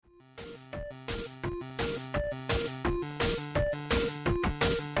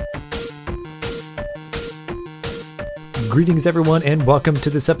Greetings, everyone, and welcome to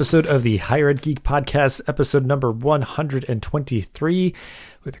this episode of the Higher Ed Geek Podcast, episode number 123,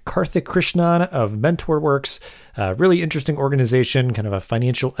 with Karthik Krishnan of MentorWorks, a really interesting organization, kind of a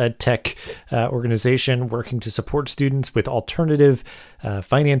financial ed tech organization working to support students with alternative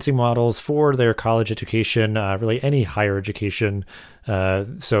financing models for their college education, really any higher education.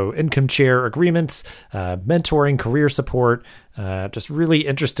 So income share agreements, mentoring, career support, just really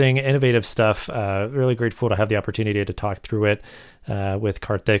interesting, innovative stuff. Really grateful to have the opportunity to talk through it with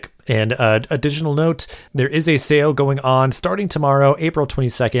Karthik. And additional note, there is a sale going on starting tomorrow, April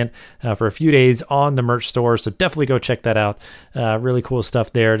 22nd, for a few days on the merch store. So definitely go check that out. Really cool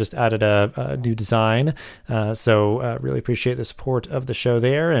stuff there. Just added a new design. So really appreciate the support of the show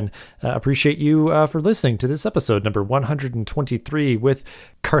there, and appreciate you for listening to this episode number 123 with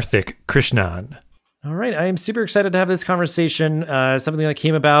Karthik Krishnan. All right. I am super excited to have this conversation. Something that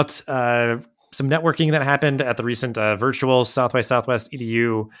came about, some networking that happened at the recent virtual South by Southwest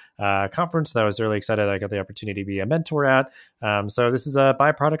EDU conference that I was really excited I got the opportunity to be a mentor at. So this is a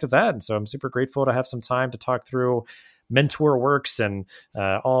byproduct of that. And so I'm super grateful to have some time to talk through MentorWorks and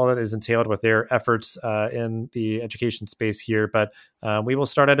all that is entailed with their efforts in the education space here. But we will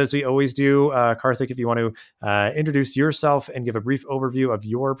start out as we always do. Karthik, if you want to introduce yourself and give a brief overview of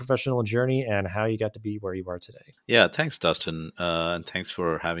your professional journey and how you got to be where you are today. Yeah, thanks, Dustin. And thanks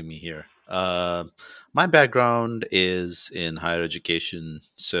for having me here. My background is in higher education.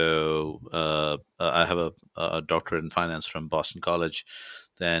 So I have a doctorate in finance from Boston College.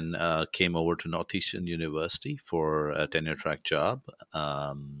 Then came over to Northeastern University for a tenure track job.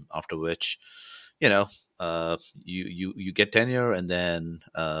 After which, you get tenure, and then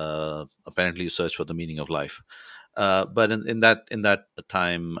apparently you search for the meaning of life. But in that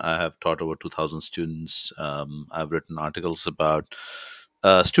time, I have taught over 2,000 students. I've written articles about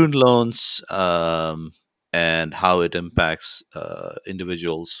student loans and how it impacts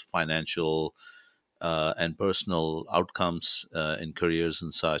individuals' financial and personal outcomes in careers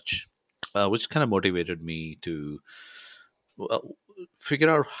and such, which kind of motivated me to figure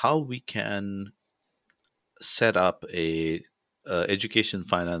out how we can set up a education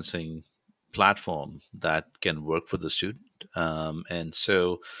financing platform that can work for the student. And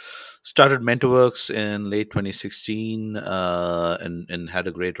so started MentorWorks in late 2016 and had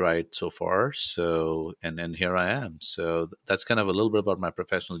a great ride so far. So, and here I am. So that's kind of a little bit about my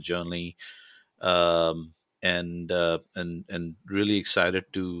professional journey. And really excited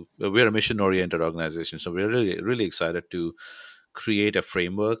to. We're a mission-oriented organization, so we're really excited to create a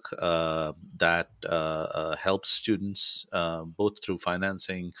framework that helps students both through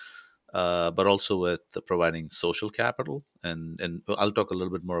financing, but also with providing social capital. And I'll talk a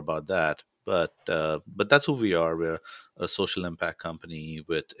little bit more about that. But that's who we are. We're a social impact company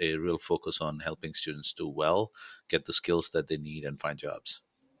with a real focus on helping students do well, get the skills that they need, and find jobs.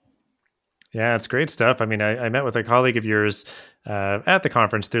 Yeah, it's great stuff. I mean, I met with a colleague of yours at the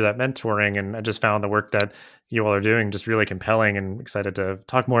conference through that mentoring, and I just found the work that you all are doing just really compelling, and excited to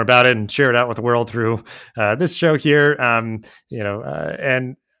talk more about it and share it out with the world through this show here. And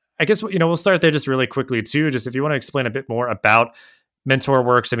I guess, we'll start there just really quickly too. Just if you want to explain a bit more about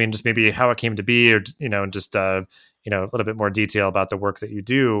MentorWorks, I mean, just maybe how it came to be, or, just a little bit more detail about the work that you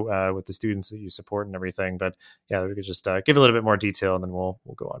do with the students that you support and everything. But yeah, we could just give a little bit more detail, and then we'll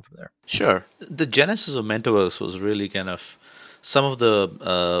go on from there. Sure. The genesis of MentorWorks was really kind of some of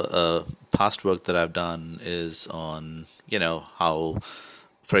the past work that I've done is on, how,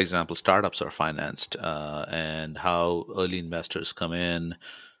 for example, startups are financed and how early investors come in,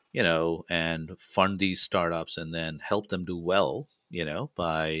 and fund these startups and then help them do well,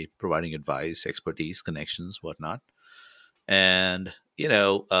 by providing advice, expertise, connections, whatnot. And,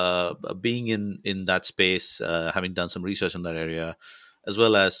 being in that space, having done some research in that area, as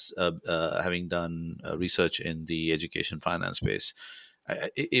well as having done research in the education finance space,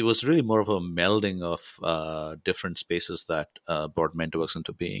 it was really more of a melding of different spaces that brought MentorWorks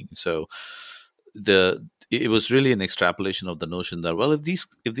into being. So it was really an extrapolation of the notion that, well, if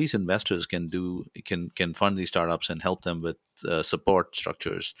these investors can fund these startups and help them with support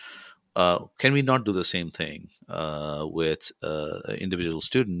structures, can we not do the same thing with individual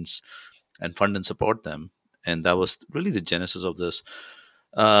students and fund and support them? And that was really the genesis of this.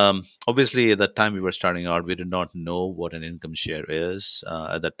 Obviously, at that time we were starting out, we did not know what an income share is.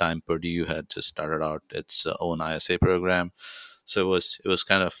 At that time, Purdue had just started out its own ISA program. So it was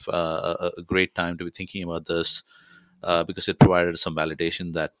kind of a great time to be thinking about this because it provided some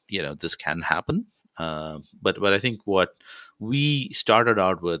validation that, this can happen. But I think what we started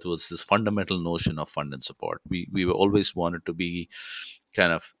out with was this fundamental notion of fund and support. We always wanted to be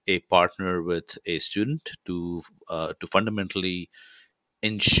kind of a partner with a student to fundamentally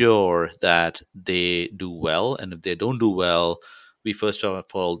ensure that they do well. And if they don't do well, we first of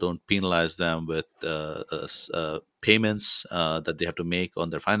all don't penalize them with payments that they have to make on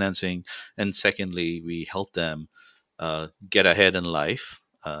their financing. And secondly, we help them get ahead in life.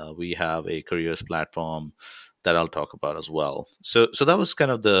 We have a careers platform that I'll talk about as well. So that was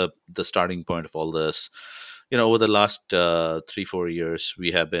kind of the starting point of all this. Over the last 3-4 years,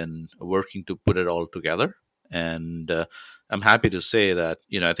 we have been working to put it all together, and I'm happy to say that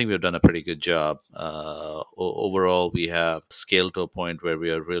I think we've done a pretty good job. Overall, we have scaled to a point where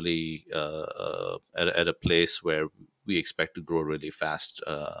we are really at a place where we expect to grow really fast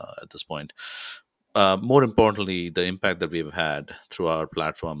at this point. More importantly, the impact that we've had through our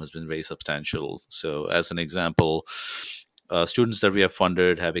platform has been very substantial. So, as an example, students that we have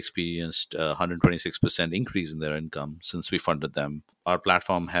funded have experienced 126% increase in their income since we funded them. Our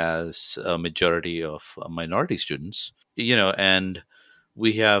platform has a majority of minority students, and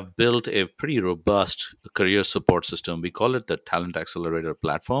we have built a pretty robust career support system. We call it the Talent Accelerator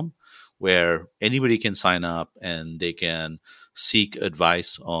platform, where anybody can sign up and they can seek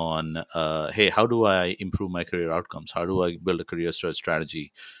advice on, hey, how do I improve my career outcomes? How do I build a career search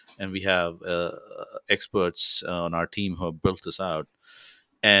strategy? And we have experts on our team who have built this out.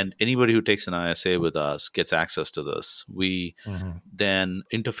 And anybody who takes an ISA with us gets access to this. We then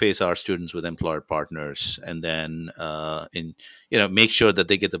interface our students with employer partners, and then make sure that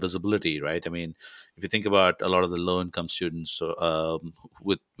they get the visibility, right? I mean, if you think about a lot of the low-income students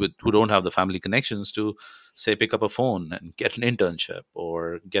with who don't have the family connections to, say, pick up a phone and get an internship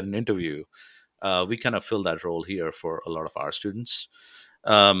or get an interview, we kind of fill that role here for a lot of our students.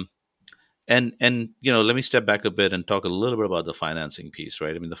 And let me step back a bit and talk a little bit about the financing piece,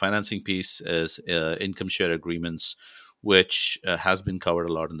 right? I mean, the financing piece is income share agreements, which has been covered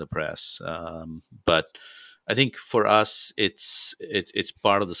a lot in the press. But I think for us, it's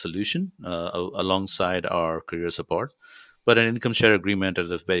part of the solution alongside our career support. But an income share agreement at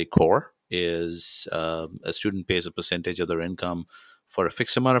its very core is a student pays a percentage of their income for a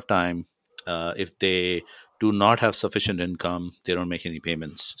fixed amount of time. If they do not have sufficient income, they don't make any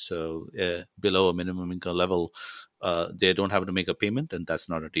payments. So below a minimum income level, they don't have to make a payment, and that's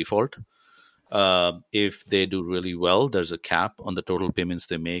not a default. If they do really well, there's a cap on the total payments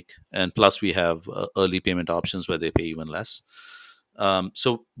they make. And plus, we have early payment options where they pay even less.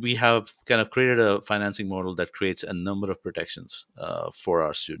 So we have kind of created a financing model that creates a number of protections for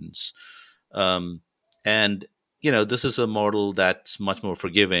our students. And this is a model that's much more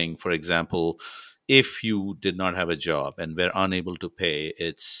forgiving. For example, if you did not have a job and were unable to pay,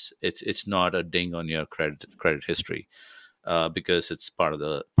 it's not a ding on your credit history because it's part of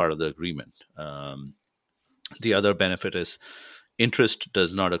the agreement. The other benefit is interest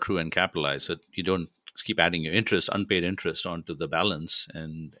does not accrue and capitalize. So you don't keep adding your unpaid interest onto the balance,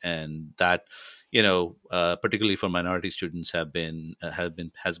 and that particularly for minority students has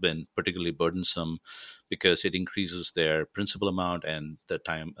been particularly burdensome because it increases their principal amount and the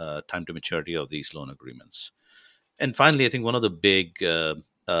time to maturity of these loan agreements. And finally, I think one of the big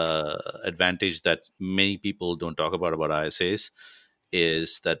advantage that many people don't talk about ISAs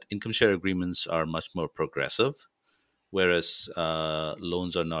is that income share agreements are much more progressive, whereas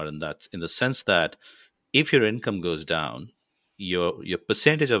loans are not in the sense that if your income goes down, your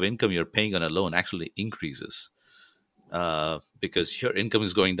percentage of income you're paying on a loan actually increases because your income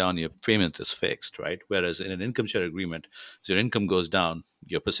is going down, your payment is fixed, right? Whereas in an income share agreement, as your income goes down,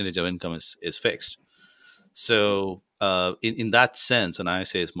 your percentage of income is fixed. So in that sense, an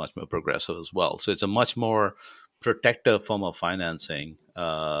ISA is much more progressive as well. So it's a much more protective form of financing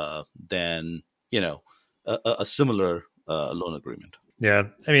than a similar loan agreement. Yeah.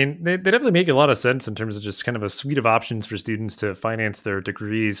 I mean, they definitely make a lot of sense in terms of just kind of a suite of options for students to finance their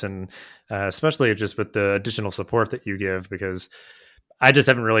degrees, and especially just with the additional support that you give, because I just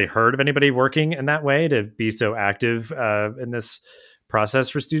haven't really heard of anybody working in that way to be so active in this process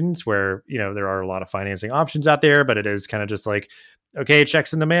for students, where, there are a lot of financing options out there, but it is kind of just like, okay,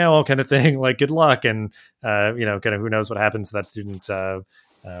 checks in the mail kind of thing, like good luck. And, kind of who knows what happens to that student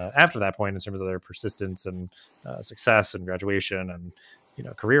after that point in terms of their persistence and success and graduation and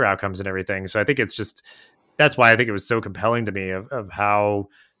career outcomes and everything. So I think that's why I think it was so compelling to me of how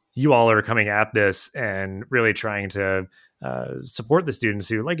you all are coming at this and really trying to support the students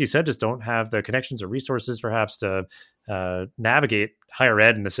who, like you said, just don't have the connections or resources perhaps to navigate higher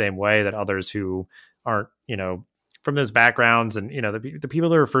ed in the same way that others who aren't from those backgrounds, and the people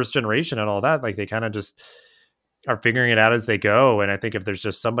that are first generation and all that, like they kind of just are figuring it out as they go. And I think if there's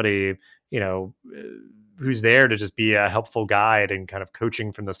just somebody, who's there to just be a helpful guide and kind of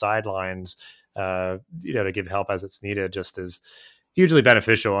coaching from the sidelines, to give help as it's needed, just is hugely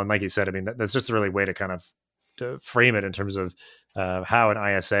beneficial. And like you said, I mean, that's just a really way to kind of to frame it in terms of how an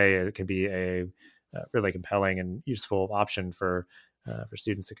ISA can be a really compelling and useful option for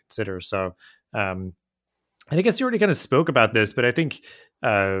students to consider. So, and I guess you already kind of spoke about this, but I think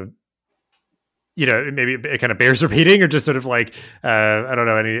maybe it kind of bears repeating, or just sort of like I don't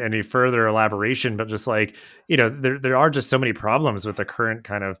know any further elaboration, but just like there are just so many problems with the current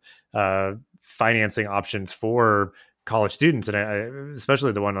kind of financing options for college students, and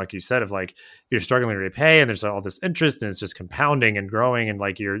especially the one like you said of like you're struggling to repay, and there's all this interest, and it's just compounding and growing, and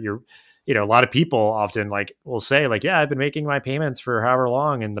like you're a lot of people often like will say like, yeah, I've been making my payments for however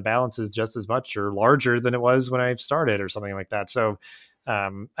long, and the balance is just as much or larger than it was when I started, or something like that. So I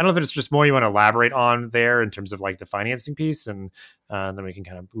don't know if there's just more you want to elaborate on there in terms of like the financing piece, and then we can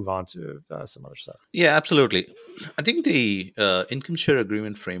kind of move on to some other stuff. Yeah, absolutely. I think the income share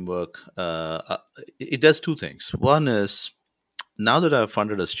agreement framework, it does two things. One is, now that I've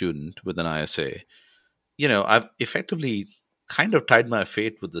funded a student with an ISA, I've effectively kind of tied my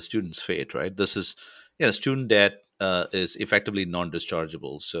fate with the student's fate, right? This is, student debt is effectively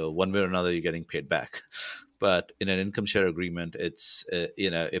non-dischargeable. So one way or another, you're getting paid back. But in an income share agreement, it's,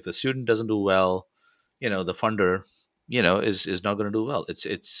 if the student doesn't do well, the funder, is not going to do well.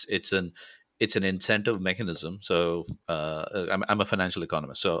 It's an incentive mechanism. So I'm a financial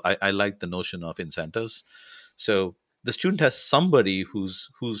economist, so I like the notion of incentives. So the student has somebody whose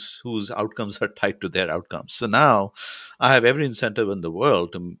outcomes are tied to their outcomes. So now I have every incentive in the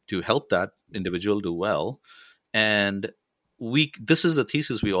world to help that individual do well. And this is the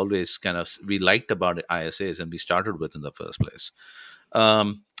thesis we always we liked about ISAs, and we started with in the first place.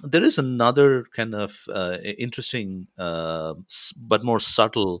 There is another kind of interesting but more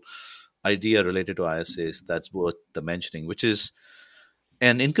subtle idea related to ISAs that's worth the mentioning, which is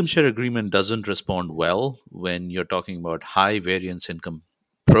an income share agreement doesn't respond well when you're talking about high variance income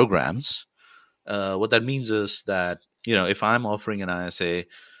programs. What that means is that, if I'm offering an ISA,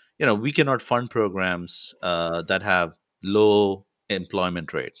 we cannot fund programs that have low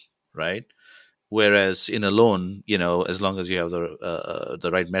employment rate, right? Whereas in a loan, as long as you have the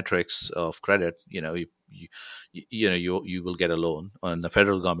right metrics of credit, you will get a loan. On the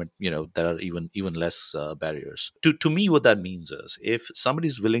federal government, there are even less barriers. To me, what that means is, if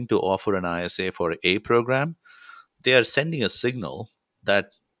somebody's willing to offer an ISA for a program, they are sending a signal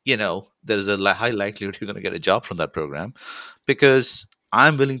that there's a high likelihood you're going to get a job from that program, because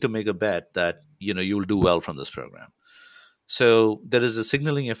I'm willing to make a bet that you will do well from this program. So there is a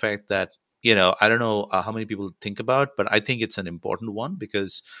signaling effect that, I don't know how many people think about, but I think it's an important one,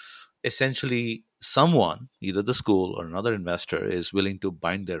 because essentially someone, either the school or another investor, is willing to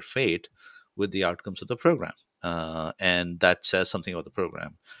bind their fate with the outcomes of the program. And that says something about the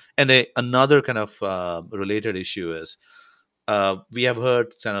program. And another kind of related issue is, we have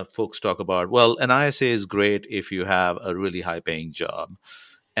heard kind of folks talk about, well, an ISA is great if you have a really high paying job.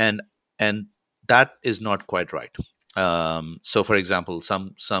 And that is not quite right. So, for example,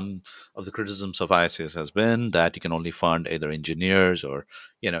 some of the criticisms of ISAs has been that you can only fund either engineers or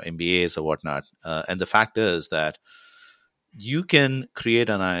MBAs or whatnot. And the fact is that you can create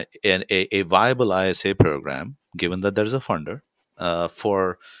a viable ISA program, given that there's a funder,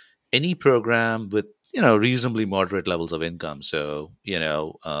 for any program with reasonably moderate levels of income. So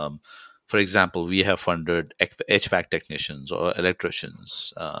for example, we have funded HVAC technicians or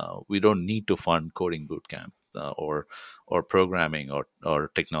electricians. We don't need to fund coding bootcamp or programming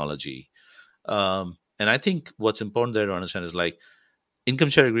or technology. And I think what's important there to understand is, like, income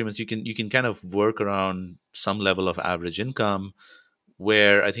share agreements, you can kind of work around some level of average income.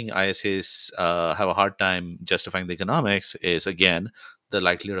 Where I think ISAs have a hard time justifying the economics is, again, the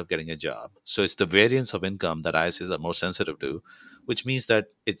likelihood of getting a job. So it's the variance of income that ISAs are more sensitive to, which means that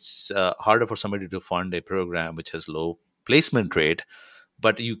it's harder for somebody to fund a program which has low placement rate,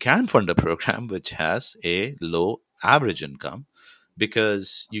 but you can fund a program which has a low average income,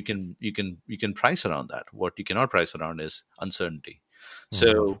 because you can price around that. What you cannot price around is uncertainty.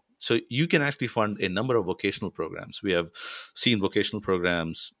 Mm-hmm. So you can actually fund a number of vocational programs. We have seen vocational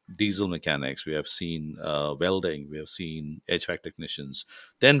programs, diesel mechanics. We have seen welding. We have seen HVAC technicians.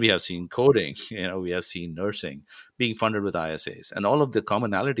 Then we have seen coding. We have seen nursing being funded with ISAs. And all of the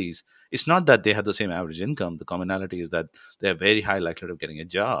commonalities, it's not that they have the same average income. The commonality is that they have very high likelihood of getting a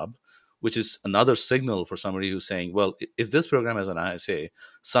job, which is another signal for somebody who's saying, well, if this program has an ISA,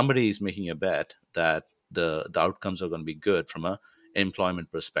 somebody is making a bet that the outcomes are going to be good from a employment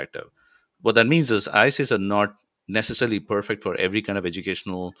perspective. What that means is ISAs are not necessarily perfect for every kind of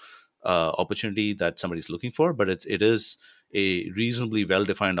educational opportunity that somebody's looking for, but it is a reasonably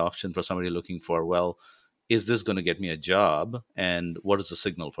well-defined option for somebody looking for, well, is this going to get me a job, and what is the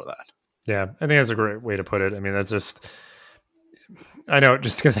signal for that? Yeah, I think that's a great way to put it. I mean, that's just, I know,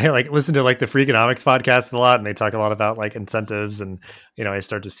 just because I like listen to like the free economics podcast a lot, and they talk a lot about like incentives, and I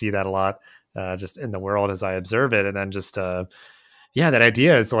start to see that a lot just in the world as I observe it, and then just yeah, that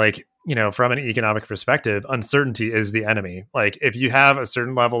idea is like, from an economic perspective, uncertainty is the enemy. Like if you have a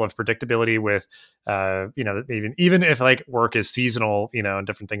certain level of predictability with, even if like work is seasonal, and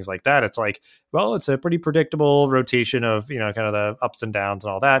different things like that, it's like, well, it's a pretty predictable rotation of, kind of the ups and downs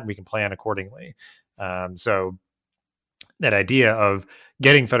and all that. And we can plan accordingly. So that idea of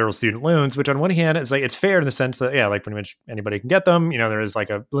getting federal student loans, which on one hand is like, it's fair in the sense that, yeah, like pretty much anybody can get them, there is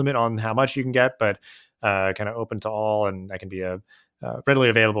like a limit on how much you can get, but kind of open to all. And that can be a readily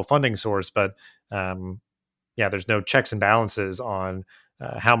available funding source. But yeah, there's no checks and balances on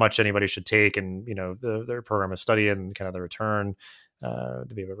how much anybody should take and, their program of study and kind of the return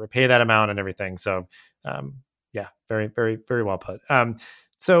to be able to repay that amount and everything. So yeah, very, very, very well put.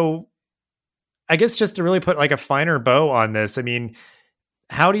 So I guess just to really put like a finer bow on this, I mean,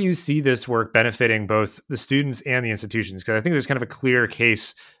 how do you see this work benefiting both the students and the institutions? Because I think there's kind of a clear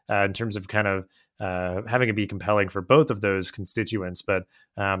case in terms of kind of having it be compelling for both of those constituents. But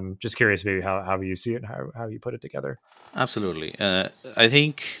just curious maybe how you see it and how you put it together. Absolutely. I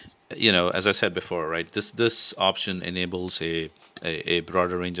think, as I said before, right, this option enables a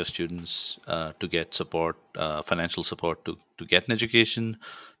broader range of students to get support, financial support to get an education,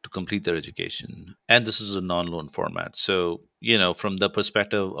 to complete their education. And this is a non-loan format. So, from the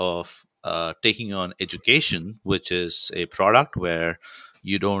perspective of taking on education, which is a product where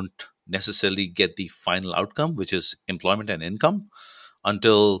you don't necessarily get the final outcome, which is employment and income,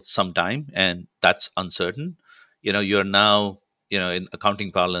 until some time, and that's uncertain. You're now, in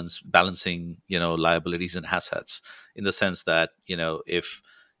accounting parlance, balancing, liabilities and assets, in the sense that,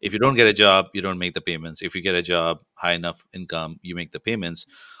 if you don't get a job, you don't make the payments. If you get a job, high enough income, you make the payments,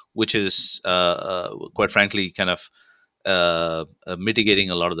 which is quite frankly kind of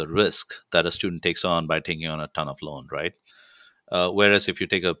mitigating a lot of the risk that a student takes on by taking on a ton of loan, right? Whereas if you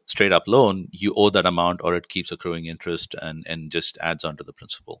take a straight up loan, you owe that amount, or it keeps accruing interest and just adds on to the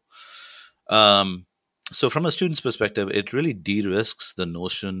principal. So from a student's perspective, it really de-risks the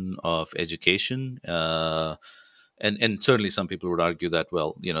notion of education. And certainly some people would argue that,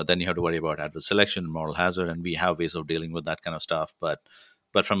 well, then you have to worry about adverse selection, moral hazard, and we have ways of dealing with that kind of stuff. But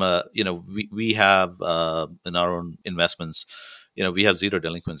from a, we have in our own investments, we have zero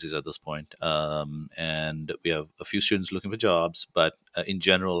delinquencies at this point. And we have a few students looking for jobs, but in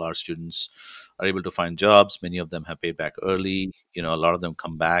general, our students are able to find jobs. Many of them have paid back early. A lot of them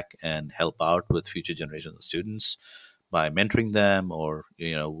come back and help out with future generations of students by mentoring them, or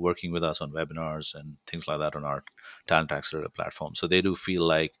working with us on webinars and things like that on our talent accelerator platform. So they do feel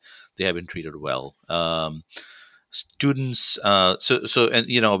like they have been treated well. Students,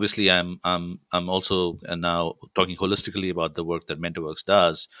 and obviously I'm also now talking holistically about the work that MentorWorks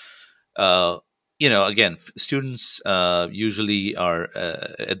does. Again, students usually are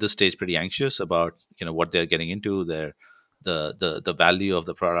at this stage pretty anxious about what they're getting into, the value of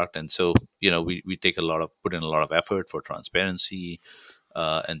the product, and so we put in a lot of effort for transparency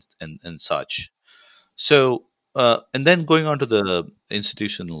and such. So and then going on to the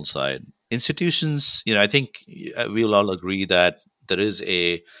institutional side, institutions, I think we'll all agree that there is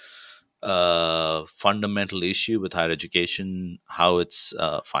a fundamental issue with higher education, how it's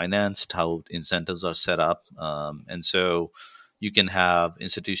financed, how incentives are set up. And so you can have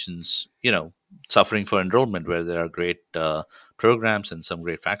institutions, suffering for enrollment where there are great programs and some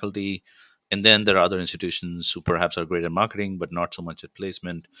great faculty. And then there are other institutions who perhaps are great at marketing, but not so much at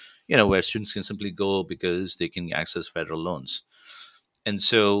placement, where students can simply go because they can access federal loans. And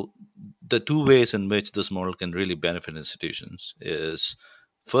so the two ways in which this model can really benefit institutions is,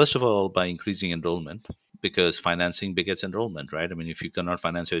 first of all, by increasing enrollment, because financing begets enrollment, right? I mean, if you cannot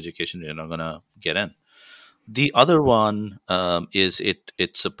finance your education, you're not going to get in. The other one is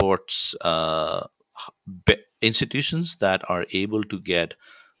it supports institutions that are able to get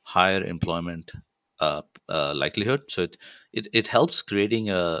higher employment likelihood. So it helps creating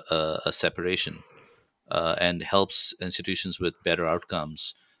a separation and helps institutions with better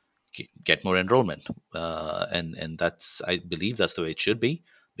outcomes get more enrollment. And that's, I believe that's the way it should be,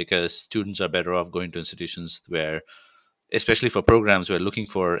 because students are better off going to institutions where, especially for programs where looking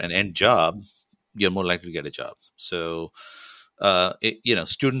for an end job, you're more likely to get a job. So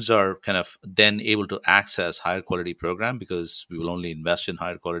students are kind of then able to access higher quality program, because we will only invest in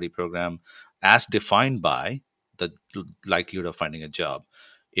higher quality program as defined by the likelihood of finding a job.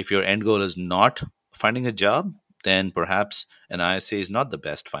 If your end goal is not finding a job, then perhaps an ISA is not the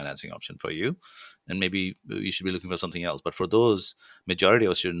best financing option for you. And maybe you should be looking for something else. But for those majority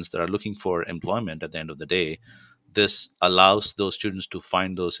of students that are looking for employment at the end of the day, this allows those students to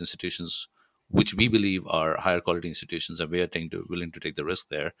find those institutions which we believe are higher quality institutions, and we are willing to take the risk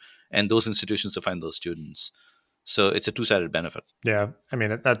there, and those institutions to find those students. So it's a two-sided benefit. Yeah. I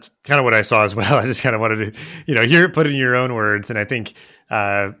mean, that's kind of what I saw as well. I just kind of wanted to, hear it put in your own words. And I think,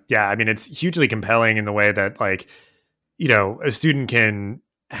 yeah, I mean, it's hugely compelling in the way that, like, a student can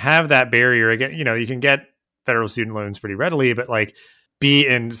have that barrier again. You can get federal student loans pretty readily, but like be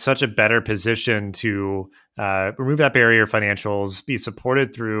in such a better position to remove that barrier, financials, be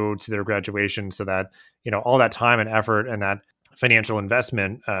supported through to their graduation, so that all that time and effort and that financial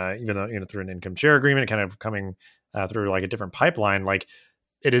investment, even though through an income share agreement, kind of coming through like a different pipeline, like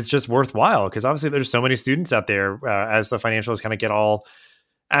it is just worthwhile, because obviously there's so many students out there as the financials kind of get all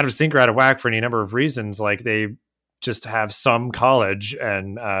out of sync or out of whack for any number of reasons. Like they just have some college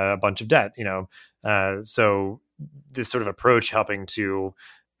and a bunch of debt, so this sort of approach helping to,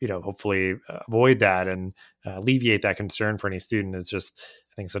 hopefully avoid that and alleviate that concern for any student is just,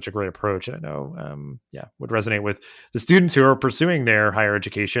 I think, such a great approach. And I know, would resonate with the students who are pursuing their higher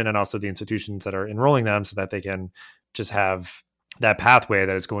education, and also the institutions that are enrolling them, so that they can just have that pathway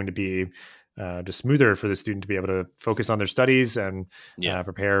that is going to be just smoother for the student to be able to focus on their studies and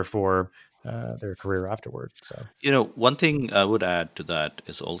prepare for their career afterward. So, one thing I would add to that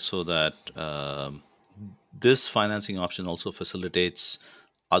is also that this financing option also facilitates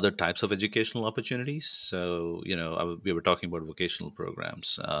other types of educational opportunities. So, we were talking about vocational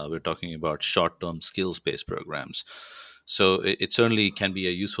programs. We're talking about short-term skills-based programs. So it certainly can be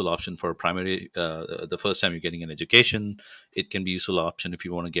a useful option for primary, the first time you're getting an education. It can be a useful option if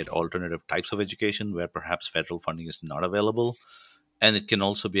you want to get alternative types of education where perhaps federal funding is not available. And it can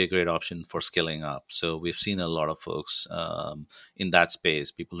also be a great option for scaling up. So we've seen a lot of folks in that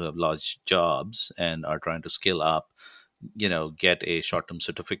space, people who have lost jobs and are trying to scale up, get a short-term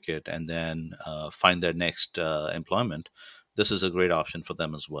certificate and then find their next employment. This is a great option for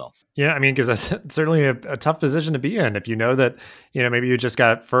them as well. Yeah, I mean, because that's certainly a tough position to be in. If you know that, maybe you just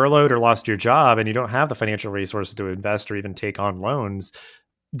got furloughed or lost your job and you don't have the financial resources to invest or even take on loans,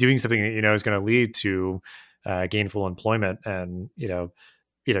 doing something that is going to lead to gainful employment, and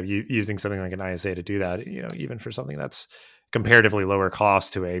using something like an ISA to do that, even for something that's comparatively lower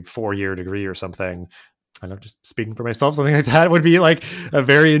cost to a 4-year degree or something. I know, just speaking for myself, something like that would be like a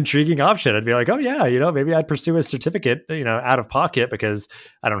very intriguing option. I'd be like, oh yeah, maybe I'd pursue a certificate, out of pocket, because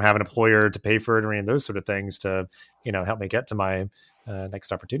I don't have an employer to pay for it or any of those sort of things to, help me get to my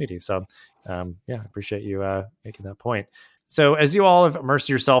next opportunity. So I appreciate you making that point. So as you all have immersed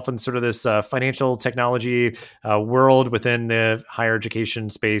yourself in sort of this financial technology world within the higher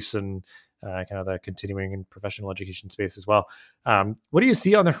education space and kind of the continuing and professional education space as well, what do you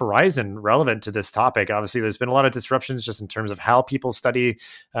see on the horizon relevant to this topic? Obviously, there's been a lot of disruptions just in terms of how people study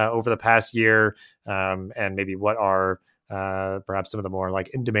over the past year, and maybe what are perhaps some of the more like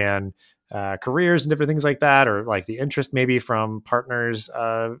in-demand careers and different things like that, or like the interest maybe from partners,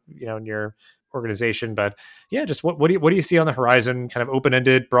 in your organization. But yeah, just what do you see on the horizon? Kind of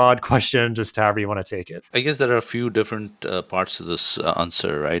open-ended, broad question, just however you want to take it. I guess there are a few different parts to this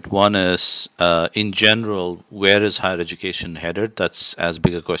answer, right? One is, in general, where is higher education headed? That's as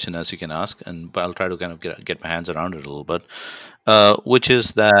big a question as you can ask, but I'll try to kind of get my hands around it a little bit, which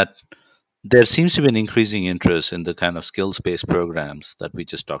is that there seems to be an increasing interest in the kind of skills-based programs that we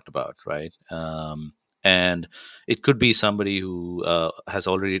just talked about, right? And it could be somebody who has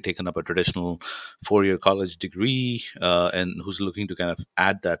already taken up a traditional 4-year college degree and who's looking to kind of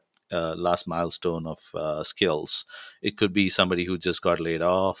add that last milestone of skills. It could be somebody who just got laid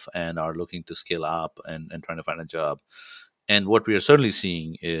off and are looking to scale up and trying to find a job. And what we are certainly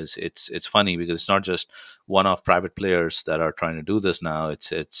seeing is it's funny because it's not just one-off private players that are trying to do this now.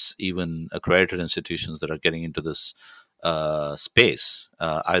 It's even accredited institutions that are getting into this space,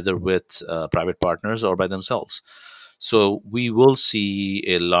 either with private partners or by themselves. So we will see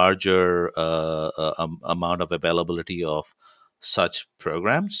a larger amount of availability of such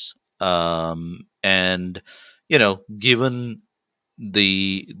programs, and given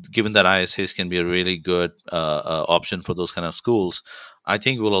that ISAs can be a really good option for those kind of schools, I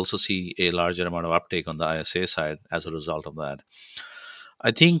think we'll also see a larger amount of uptake on the ISA side as a result of that. I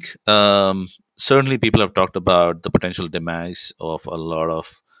think certainly people have talked about the potential demise of a lot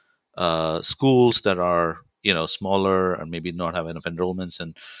of schools that are smaller and maybe not have enough enrollments,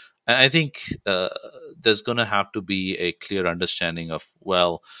 and I think there's going to have to be a clear understanding of,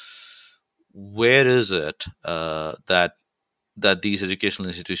 well, where is it that that these educational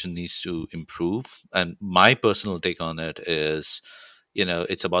institutions needs to improve. And my personal take on it is,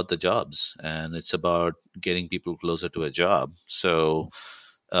 it's about the jobs, and it's about getting people closer to a job. So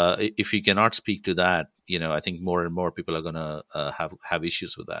if you cannot speak to that, I think more and more people are going to have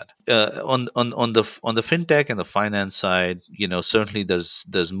issues with that. On the fintech and the finance side, certainly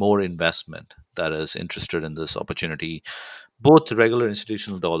there's more investment that is interested in this opportunity, both regular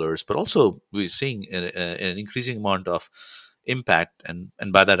institutional dollars, but also we're seeing an increasing amount of impact, and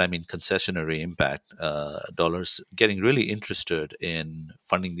by that I mean concessionary impact dollars getting really interested in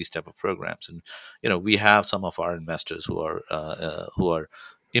funding these type of programs. And we have some of our investors who are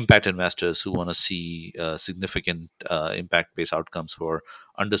impact investors who want to see significant impact based outcomes for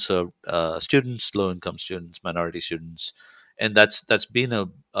underserved students, low income students, minority students, and that's been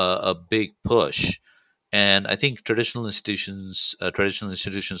a big push. And I think traditional institutions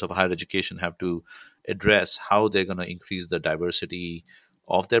of higher education have to address how they're going to increase the diversity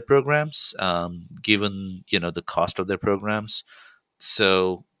of their programs, given the cost of their programs.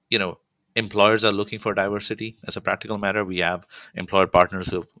 So employers are looking for diversity. As a practical matter, we have employer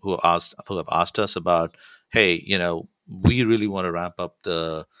partners who have asked us about, hey, we really want to ramp up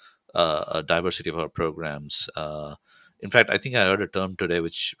the diversity of our programs. In fact, I think I heard a term today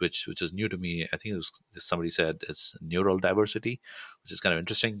which is new to me. I think it was somebody said it's neural diversity, which is kind of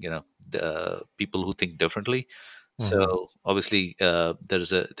interesting. The people who think differently. So obviously,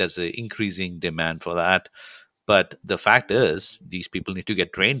 there's a increasing demand for that. But the fact is, these people need to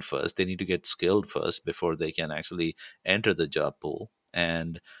get trained first. They need to get skilled first before they can actually enter the job pool.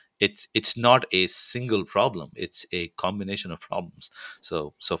 And it's not a single problem. It's a combination of problems.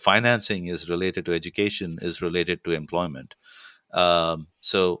 So financing is related to education, is related to employment. I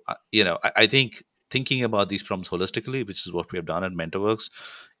think thinking about these problems holistically, which is what we have done at MentorWorks,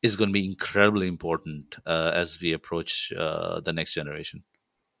 is going to be incredibly important as we approach the next generation.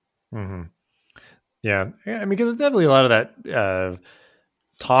 Mm-hmm. Yeah, I mean, because it's definitely a lot of that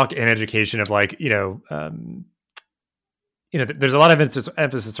talk in education of like, there's a lot of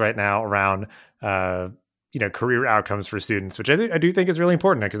emphasis right now around, career outcomes for students, which I do think is really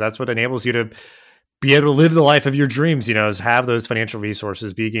important because that's what enables you to be able to live the life of your dreams, is have those financial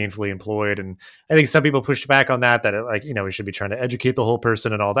resources, be gainfully employed. And I think some people push back on that we should be trying to educate the whole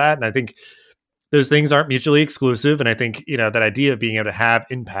person and all that. And I think those things aren't mutually exclusive. And I think, that idea of being able to have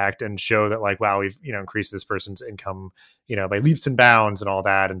impact and show that like, wow, we've, increased this person's income, by leaps and bounds and all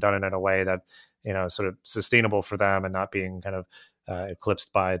that, and done it in a way that, sort of sustainable for them and not being kind of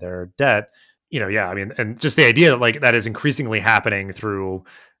eclipsed by their debt, yeah. I mean, and just the idea that like that is increasingly happening through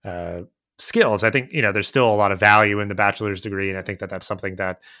skills. I think, there's still a lot of value in the bachelor's degree. And I think that that's something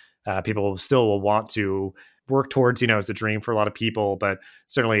that people still will want to work towards, it's a dream for a lot of people, but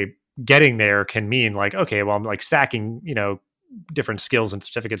certainly getting there can mean like, okay, well, I'm like stacking, different skills and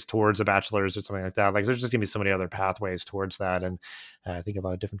certificates towards a bachelor's or something like that. Like there's just gonna be so many other pathways towards that. And I think a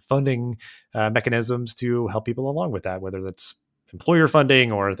lot of different funding mechanisms to help people along with that, whether that's employer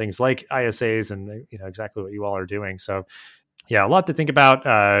funding or things like ISAs and, exactly what you all are doing. So yeah, a lot to think about.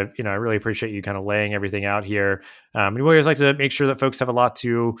 I really appreciate you kind of laying everything out here. And we always like to make sure that folks have a lot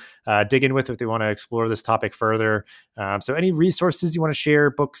to dig in with if they want to explore this topic further. So any resources you want to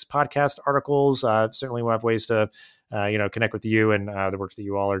share, books, podcast, articles, certainly we'll have ways to, connect with you and the work that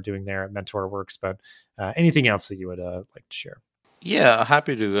you all are doing there at MentorWorks. But anything else that you would like to share? Yeah,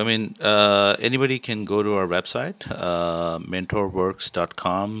 happy to. I mean, anybody can go to our website,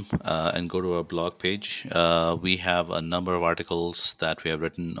 mentorworks.com, and go to our blog page. We have a number of articles that we have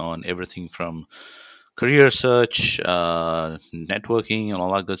written on everything from career search, networking, and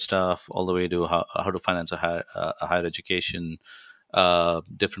all that good stuff, all the way to how to finance a higher education,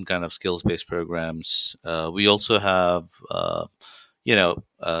 different kind of skills-based programs. We also have,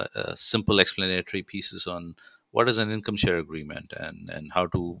 simple explanatory pieces on what is an income share agreement and how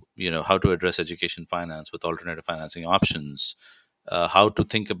to address education finance with alternative financing options, how to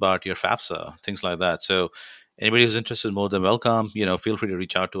think about your FAFSA, things like that. So anybody who's interested, more than welcome. Feel free to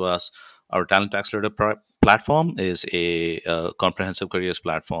reach out to us. Our Talent Accelerator platform is a comprehensive careers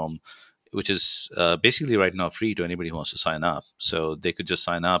platform, which is basically right now free to anybody who wants to sign up. So they could just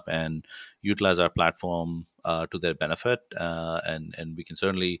sign up and utilize our platform to their benefit, and we can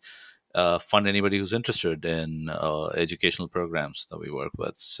certainly fund anybody who's interested in educational programs that we work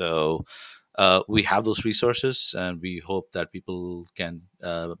with. So we have those resources, and we hope that people can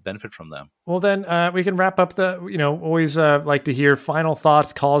benefit from them. Well, then we can wrap up always like to hear final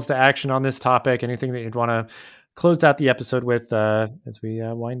thoughts, calls to action on this topic, anything that you'd want to close out the episode with as we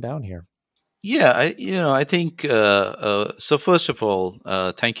wind down here. Yeah, I think so. First of all,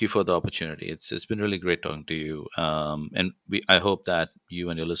 thank you for the opportunity. It's been really great talking to you, and I hope that you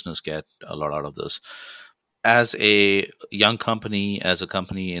and your listeners get a lot out of this. As a young company, as a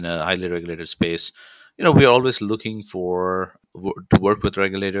company in a highly regulated space, we're always looking to work with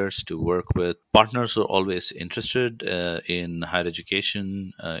regulators, to work with partners who are always interested in higher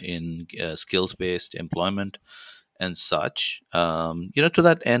education, in skills based employment and such. To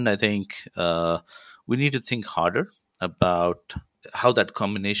that end, I think we need to think harder about how that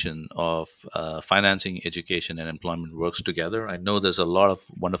combination of financing, education, and employment works together. I know there's a lot of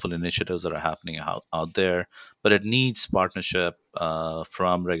wonderful initiatives that are happening out there, but it needs partnership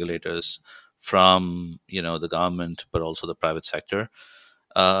from regulators, from the government, but also the private sector.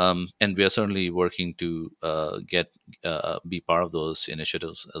 And we are certainly working to get be part of those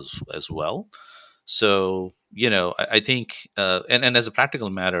initiatives as well. So, I think, and as a practical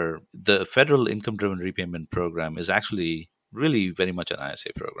matter, the federal income driven repayment program is actually really very much an ISA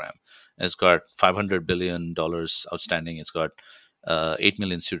program. It's got $500 billion outstanding. It's got 8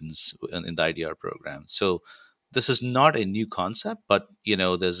 million students in the IDR program. So this is not a new concept, but,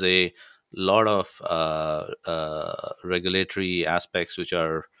 there's a lot of regulatory aspects which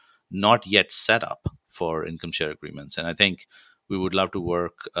are not yet set up for income share agreements. And I think we would love to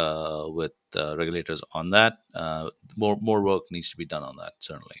work with regulators on that. More work needs to be done on that,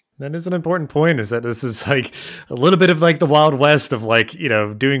 certainly. That is an important point, is that this is like a little bit of like the Wild West of like,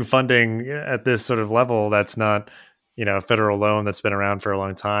 doing funding at this sort of level that's not, a federal loan that's been around for a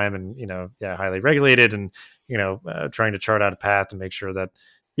long time and, highly regulated and, trying to chart out a path to make sure that,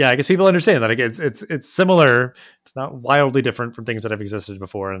 I guess people understand that it's similar. It's not wildly different from things that have existed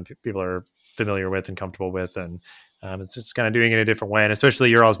before and people are familiar with and comfortable with. And it's just kind of doing it in a different way. And especially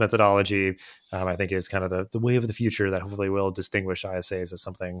your all's methodology, I think is kind of the way of the future that hopefully will distinguish ISAs as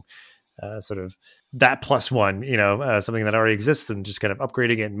something sort of that plus one, something that already exists and just kind of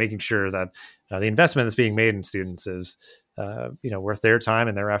upgrading it and making sure that the investment that's being made in students is, worth their time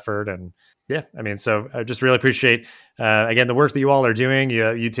and their effort. And so I just really appreciate, again, the work that you all are doing,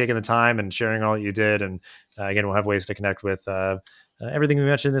 you taking the time and sharing all that you did. And again, we'll have ways to connect with everything we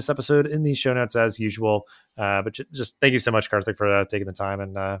mentioned in this episode in the show notes as usual. But just thank you so much, Karthik, for taking the time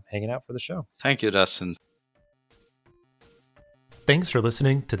and hanging out for the show. Thank you, Dustin. Thanks for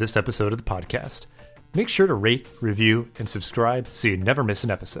listening to this episode of the podcast. Make sure to rate, review, and subscribe so you never miss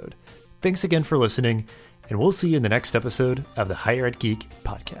an episode. Thanks again for listening, and we'll see you in the next episode of the Higher Ed Geek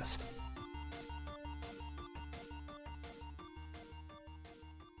podcast.